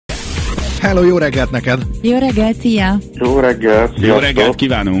Hello, jó reggelt neked! Jó reggelt, szia! Jó reggelt! Jó reggelt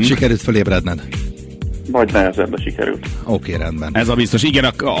kívánunk! Sikerült fölébredned? Nagy nehezebben sikerült. Oké, rendben. Ez a biztos. Igen,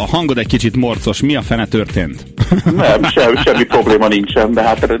 a hangod egy kicsit morcos. Mi a fene történt? Nem, semmi probléma nincsen, de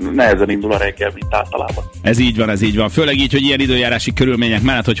hát nehezen indul a reggel, mint általában. Ez így van. Főleg így, hogy ilyen időjárási körülmények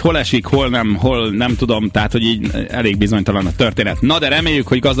mellett, hogy hol esik, hol nem tudom, tehát, hogy így elég bizonytalan a történet. Na, de reméljük,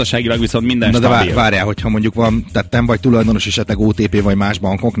 hogy gazdaságilag viszont minden stabil. De várjál, hogyha mondjuk van, tehát nem vagy tulajdonos esetleg OTP vagy más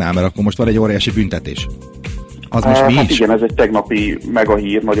bankoknál, mert akkor most van egy óriási büntetés. Az most mi hát is? Igen, ez egy tegnapi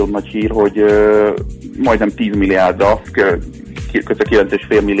megahír, nagyon nagy hír, hogy majdnem 10 milliárdra, közel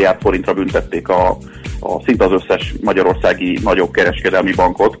 9,5 milliárd forintra büntették szinte az összes magyarországi nagyobb kereskedelmi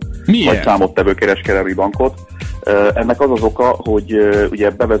bankot. Miért? Vagy számottevő kereskedelmi bankot. Ennek az az oka, hogy ugye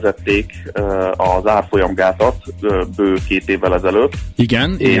bevezették az árfolyamgátat bő 2 évvel ezelőtt.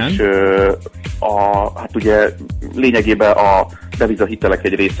 Igen. És hát ugye lényegében a devizahitelek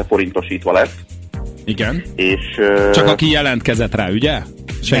egy része forintosítva lett. Igen. És, csak aki jelentkezett rá, ugye?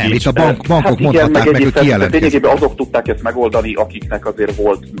 Segíts. Nem, itt a bankok hát mondhatták meg, hogy ki jelentkezett. Lényegében azok tudták ezt megoldani, akiknek azért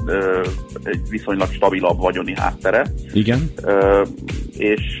volt egy viszonylag stabilabb vagyoni háttere. Igen.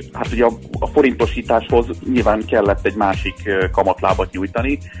 És hát ugye a forintosításhoz nyilván kellett egy másik kamatlábat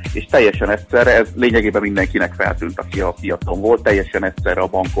nyújtani, és teljesen egyszerre, ez lényegében mindenkinek feltűnt, aki a piacon volt, teljesen egyszerre a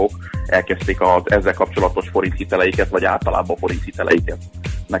bankok elkezdték az ezzel kapcsolatos forinthiteleiket, vagy általában forinthiteleiket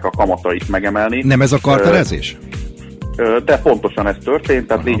a kamatait megemelni. Nem ez a kartelezés? De pontosan ez történt,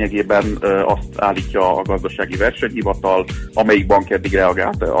 tehát lényegében azt állítja a gazdasági versenyhivatal, amelyik bank eddig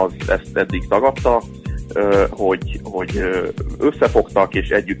reagált, az ezt eddig tagadta, hogy összefogtak és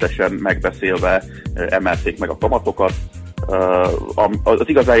együttesen megbeszélve emelték meg a kamatokat. Az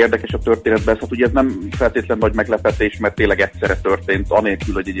igazán érdekes a történetben, hát ugye ez nem feltétlenül nagy meglepetés, mert tényleg egyszerre történt,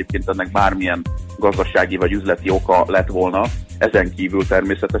 anélkül, hogy egyébként ennek bármilyen gazdasági vagy üzleti oka lett volna, ezen kívül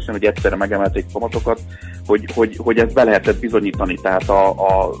természetesen, hogy egyszerre megemelték kamatokat, hogy ezt be lehetett bizonyítani. Tehát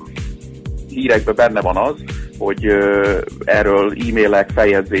a hírekben benne van az, hogy erről e-mailek,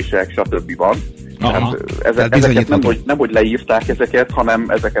 feljegyzések, stb. Van. Ezeket nem, hogy leírták ezeket, hanem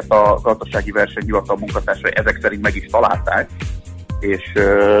ezeket a gazdasági versenyhivatal munkatársai ezek szerint meg is találták, és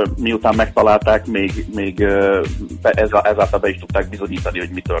miután megtalálták, még ezáltal be is tudták bizonyítani, hogy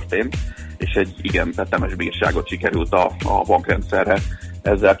mi történt, és egy igen tetemes bírságot sikerült a bankrendszerre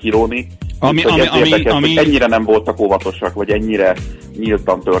ezzel kiróni. Ami ennyire nem voltak óvatosak, vagy ennyire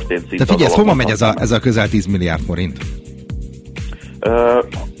nyíltan történt szinte. De figyelj, hova megy ez a közel 10 milliárd forint?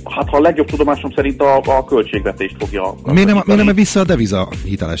 Hát ha a legjobb tudomásom szerint a költségvetést fogja... Miért nem vissza a deviza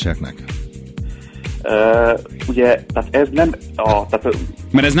hiteleseknek? Ugye, tehát ez nem...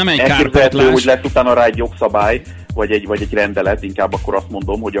 mert ez nem egy kárpótlás. Hogy lesz utána rá egy jogszabály, vagy egy rendelet, inkább akkor azt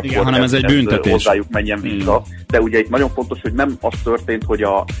mondom, hogy akkor hanem ez egy büntetés. Hozzájuk menjen vissza. De ugye itt nagyon fontos, hogy nem az történt,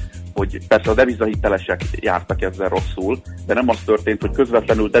 hogy persze a devizahitelesek jártak ezzel rosszul, de nem az történt, hogy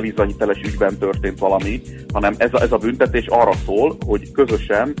közvetlenül devizahiteles ügyben történt valami, hanem ez a büntetés arra szól, hogy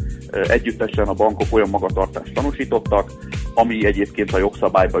közösen, együttesen a bankok olyan magatartást tanúsítottak, ami egyébként a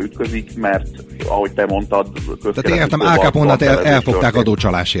jogszabályba ütközik, mert ahogy te mondtad... Tehát értem, Al Capone-t elfogták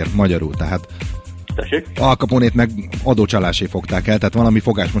adócsalásért magyarul, tehát... Tessék? Al Capone-t meg adócsalásért fogták el, tehát valami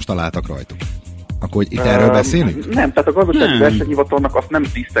fogást most találtak rajtuk. Akkor itt erről beszélünk? Nem, tehát a gazdasági versenyhivatalnak azt nem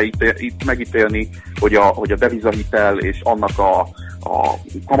tiszte itt megítélni, hogy a devizahitel és annak a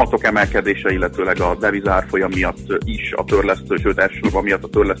kamatok emelkedése, illetőleg a devizárfolyam miatt is a törlesztő, sőt elsősorban miatt a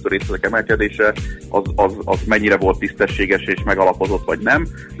törlesztő részletek emelkedése, az mennyire volt tisztességes és megalapozott vagy nem.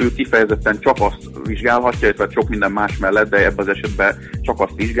 Ő kifejezetten csak azt vizsgálhatja, illetve sok minden más mellett, de ebben az esetben csak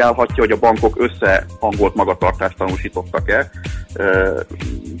azt vizsgálhatja, hogy a bankok összehangolt magatartást tanúsítottak-e,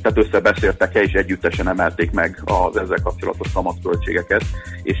 tehát összebeszéltek-e és együttesen emelték meg az ezzel kapcsolatos kamatköltségeket,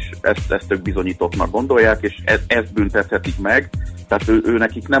 és ezt ők bizonyítottnak gondolják, és ezt büntethetik meg. Tehát ő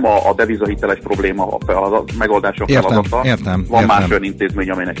nekik nem a devizahiteles probléma a megoldása feladata. Értem. Más olyan intézmény,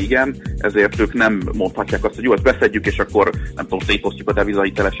 amelynek igen, ezért ők nem mondhatják azt, hogy jó, ezt beszedjük, és akkor nem tudom, szétosztjuk a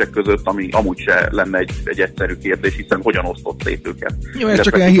devizahitelesek között, ami amúgy se lenne egy egyszerű kérdés, hiszen hogyan osztott szét őket. Jó, ez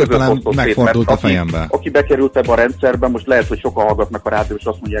csak olyan hirtelen megfordult a fejembe. Aki bekerült ebbe a rendszerben, most lehet, hogy sokan hallgatnak a rádió, és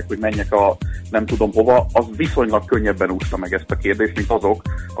azt mondják, hogy menjek a nem tudom hova, az viszonylag könnyebben úszta meg ezt a kérdést, mint azok,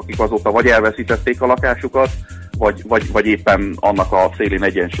 akik azóta vagy elveszítették a lakásukat, vagy éppen annak a szélén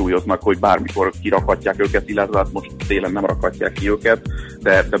egyensúlyoznak, hogy bármikor kirakhatják őket, illetve hát most télen nem rakhatják ki őket,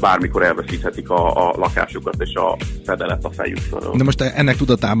 de bármikor elveszíthetik a lakásukat és a fedelet a fejük fölől. De most ennek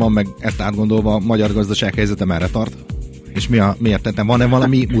tudatában, meg ezt átgondolva, a magyar gazdaság helyzete merre tart? És miért tettem? Van-e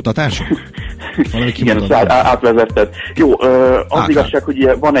valami mutatásunk? igen, átvezetted. Jó, az igazság, hogy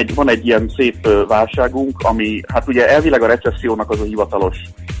van egy ilyen szép válságunk, ami, hát ugye elvileg a recessziónak az a hivatalos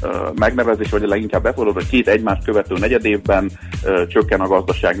megnevezés, vagy leginkább befordult, hogy 2 egymást követő negyedévben csökken a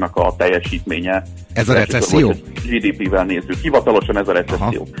gazdaságnak a teljesítménye. Ez a recesszió? GDP-vel nézzük. Hivatalosan ez a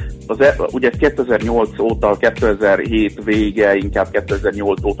recesszió. Ugye 2008 óta, 2007 vége, inkább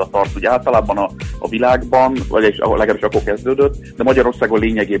 2008 óta tart ugye általában a világban, vagy legalábbis akkor kezdődött, de Magyarországon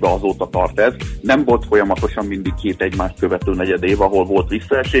lényegében azóta tart ez. Nem volt folyamatosan mindig 2 egymást követő negyedév, ahol volt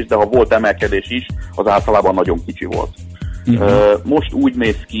visszaesés, de ha volt emelkedés is, az általában nagyon kicsi volt. Most úgy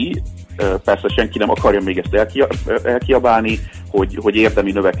néz ki, persze senki nem akarja még ezt elkiabálni, hogy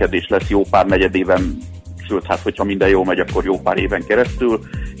érdemi növekedés lesz jó pár negyedéven, sőt, hát hogyha minden jól megy, akkor jó pár éven keresztül.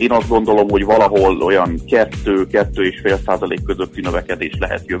 Én azt gondolom, hogy valahol olyan 2-2,5% közötti növekedés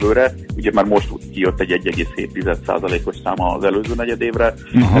lehet jövőre. Ugye már most kijött egy 1,7%-os száma az előző negyedévre.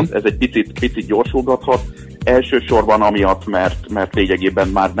 Ez egy picit gyorsulgathat. Elsősorban amiatt, mert lényegében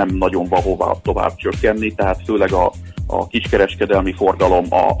már nem nagyon van hová tovább csökkenni, tehát főleg a kiskereskedelmi forgalom,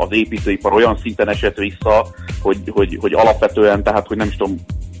 az építőipar olyan szinten esett vissza, hogy alapvetően, tehát hogy nem is tudom,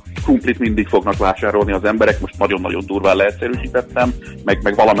 krumplit mindig fognak vásárolni az emberek, most nagyon-nagyon durván leegyszerűsítettem,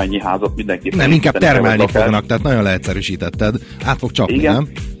 meg valamennyi házat mindenképpen. Nem, inkább termelni fognak, tehát nagyon leegyszerűsítetted. Át fog csapni, igen. Nem?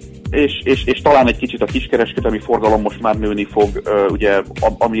 És talán egy kicsit a kiskereskedelmi forgalom most már nőni fog, ugye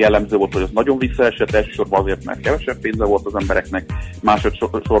ami jellemző volt, hogy az nagyon visszaesett, elsősorban azért, mert kevesebb pénze volt az embereknek,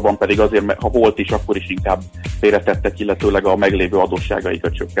 másodszorban pedig azért, mert ha volt is, akkor is inkább félretettek, illetőleg a meglévő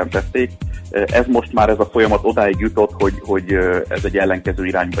adósságaikat csökkentették. Ez most már ez a folyamat odáig jutott, hogy ez egy ellenkező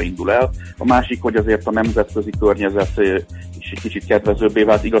irányba indul el. A másik, hogy azért a nemzetközi környezet is egy kicsit kedvezőbbé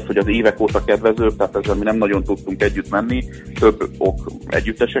vált. Igaz, hogy az évek óta kedvezőbb, tehát ezzel mi nem nagyon tudtunk együtt menni, több ok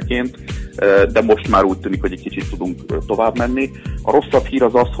együtteseként, de most már úgy tűnik, hogy egy kicsit tudunk tovább menni. A rosszabb hír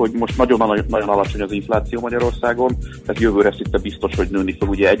az az, hogy most nagyon alacsony az infláció Magyarországon, tehát jövőre szinte biztos, hogy nőni fog.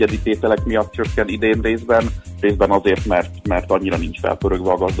 Ugye egyedi tételek miatt csökken idén részben azért, mert annyira nincs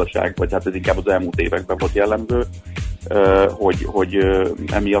felpörögve a gazdaság, vagy hát ez inkább az elmúlt években volt jellemző, hogy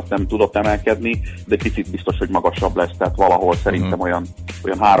emiatt nem tudott emelkedni, de picit biztos, hogy magasabb lesz, tehát valahol szerintem olyan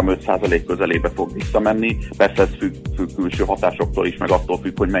 3-5% közelébe fog visszamenni. Persze ez függ külső hatásoktól is, meg attól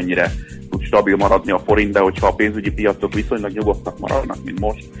függ, hogy mennyire tud stabil maradni a forint, de hogyha a pénzügyi piacok viszonylag nyugodtak maradnak, mint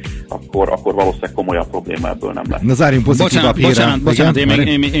most, akkor valószínűleg komolyabb probléma ebből nem lesz. Na zárjunk pozitívabb hírrel. Bocsánat,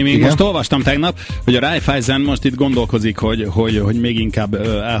 én még most olvastam tegnap, hogy a Raiffeisen most itt gondolkozik, hogy még inkább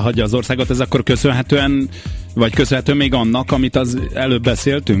elhagyja az országot, ez akkor köszönhetően még annak, amit az előbb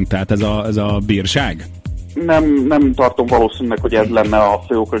beszéltünk, tehát ez a bírság? Nem tartom valószínűleg, hogy ez lenne a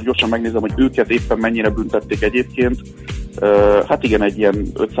fő ok, gyorsan megnézem, hogy őket éppen mennyire büntették egyébként. Hát igen, egy ilyen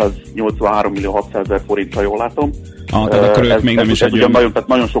 583.600.000 forint, ha jól látom. Tehát akkor ők még nem is egy olyan... Tehát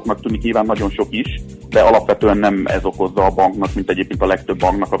nagyon soknak tűnik, nyilván nagyon sok is, de alapvetően nem ez okozza a banknak, mint egyébként a legtöbb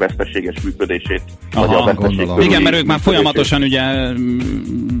banknak a veszteséges működését. Igen, mert ők már folyamatosan ugye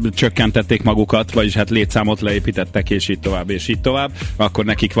csökkentették magukat, vagyis hát létszámot leépítettek, és így tovább, akkor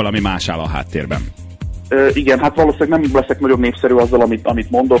nekik valami más áll a háttérben. Igen, hát valószínűleg nem leszek nagyon népszerű azzal, amit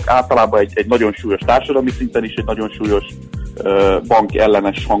mondok. Általában egy nagyon súlyos társadalmi szinten is egy nagyon súlyos bank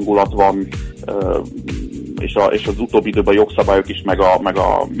ellenes hangulat van, és az utóbbi időben a jogszabályok is, meg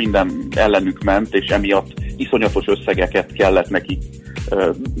a minden ellenük ment, és emiatt iszonyatos összegeket kellett nekik,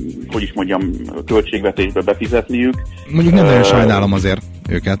 hogy is mondjam, költségvetésbe befizetniük. Mondjuk nem nagyon sajnálom azért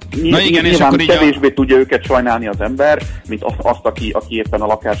őket. Igen, és akkor kevésbé tudja őket sajnálni az ember, mint azt, aki éppen a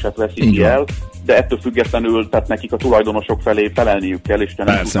lakását veszíti el, de ettől függetlenül, tehát nekik a tulajdonosok felé felelniük kell, és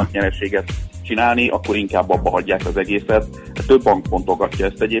nem tudnak nyereséget csinálni, akkor inkább abba hagyják az egészet. Több bank fontolgatja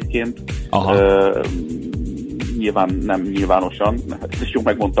ezt egyébként. Nyilván nem nyilvánosan, ezt is jól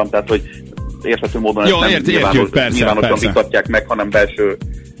megmondtam, tehát hogy érthető módon ezt nem nyilvánosan vitatják meg, hanem belső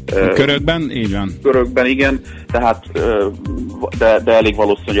körökben, így van. Körökben, igen, tehát de elég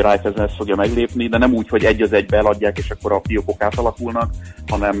valószínű, hogy a Raiffeisen ezt fogja meglépni, de nem úgy, hogy egy az egybe eladják, és akkor a piókok átalakulnak,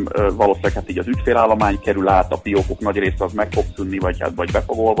 hanem valószínűleg hát így az ügyfélállomány kerül át, a piókok nagy része az meg fog szűnni, vagy be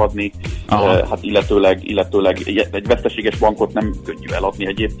fog olvadni, hát illetőleg egy veszteséges bankot nem könnyű eladni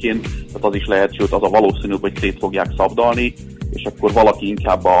egyébként, tehát az is lehet, sőt az a valószínű, hogy szét fogják szabdalni, és akkor valaki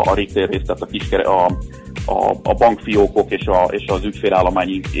inkább a retail részt, tehát a bankfiókok és az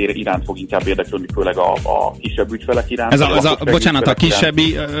ügyfélállomány iránt fog inkább érdeklődni, főleg a kisebb ügyfelek iránt. Bocsánat, a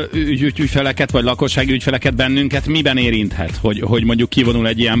kisebbi ügyfeleket, vagy lakossági ügyfeleket bennünket miben érinthet, hogy mondjuk kivonul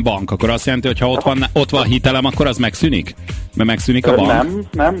egy ilyen bank? Akkor azt jelenti, hogy ha ott van hitelem, akkor az megszűnik? Mert megszűnik a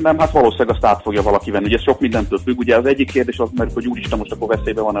bank? Nem, hát valószínűleg azt át fogja valaki venni. Ugye ez sok mindentől függ. Ugye az egyik kérdés az, mert hogy úristen, most akkor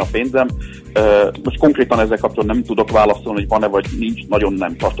veszélyben van-e a pénzem. Most konkrétan ezzel kapcsolatban nem tudok válaszolni, hogy van-e vagy nincs. Nagyon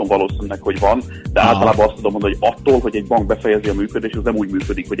nem tartom valószínűleg, hogy van. De általában azt tudom mondani, hogy attól, hogy egy bank befejezi a működést, az nem úgy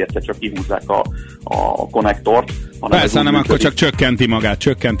működik, hogy egyszer csak kihúzzák a konnektort. Persze, nem, akkor csak csökkenti magát,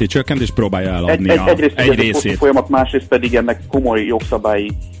 csökkenti, és próbálja eladni egy részét. Folyamat, másrészt pedig ennek komoly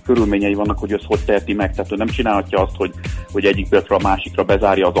jogszabályi körülményei vannak, hogy ez hogy teheti meg. Tehát ő nem csinálhatja azt, hogy egyik pillanatra a másikra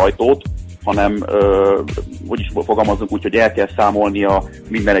bezárja az ajtót, hanem hogy is fogalmazunk úgy, hogy el kell számolnia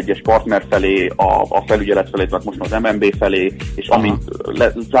minden egyes partner felé, a felügyelet felé, tehát most az MNB felé, és amint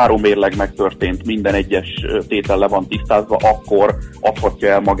zárómérleg megtörtént, minden egyes tétel le van tisztázva, akkor adhatja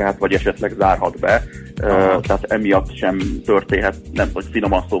el magát, vagy esetleg zárhat be. Tehát emiatt sem történhet, nem, hogy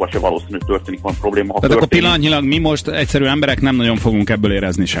finoman szóval se valószínű, hogy történik van probléma. Tehát akkor pillanatnyilag mi most egyszerű emberek nem nagyon fogunk ebből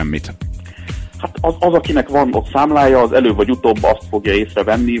érezni semmit. Hát az, akinek van ott számlája, az előbb vagy utóbb azt fogja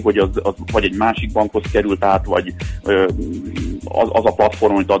észrevenni, hogy az vagy egy másik bankhoz került át, vagy az a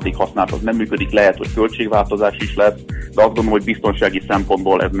platform, amit addig használt, az nem működik, lehet, hogy költségváltozás is lesz, de azt gondolom, hogy biztonsági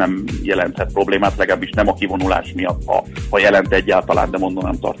szempontból ez nem jelenthet problémát, legalábbis nem a kivonulás miatt, ha jelent egyáltalán, de mondom,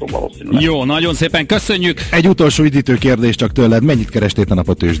 nem tartom valószínűleg. Jó, nagyon szépen köszönjük! Egy utolsó üdítő kérdés csak tőled, mennyit kerestél a nap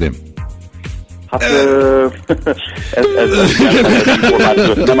a tőzsdén? Hát ez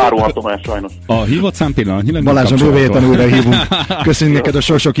nem árulhatom el sajnos. A hívott szám pillanatnyilag Balázs, a jövő héten újra hívunk. Köszönjük neked a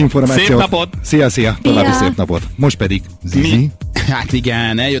sok információt. Szép napot! Szia! További szép napot. Most pedig Zizi. Hát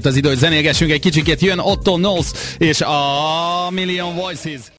igen, eljött az idő, hogy zenélgessünk egy kicsikét, jön Otto Knows és a Million Voices.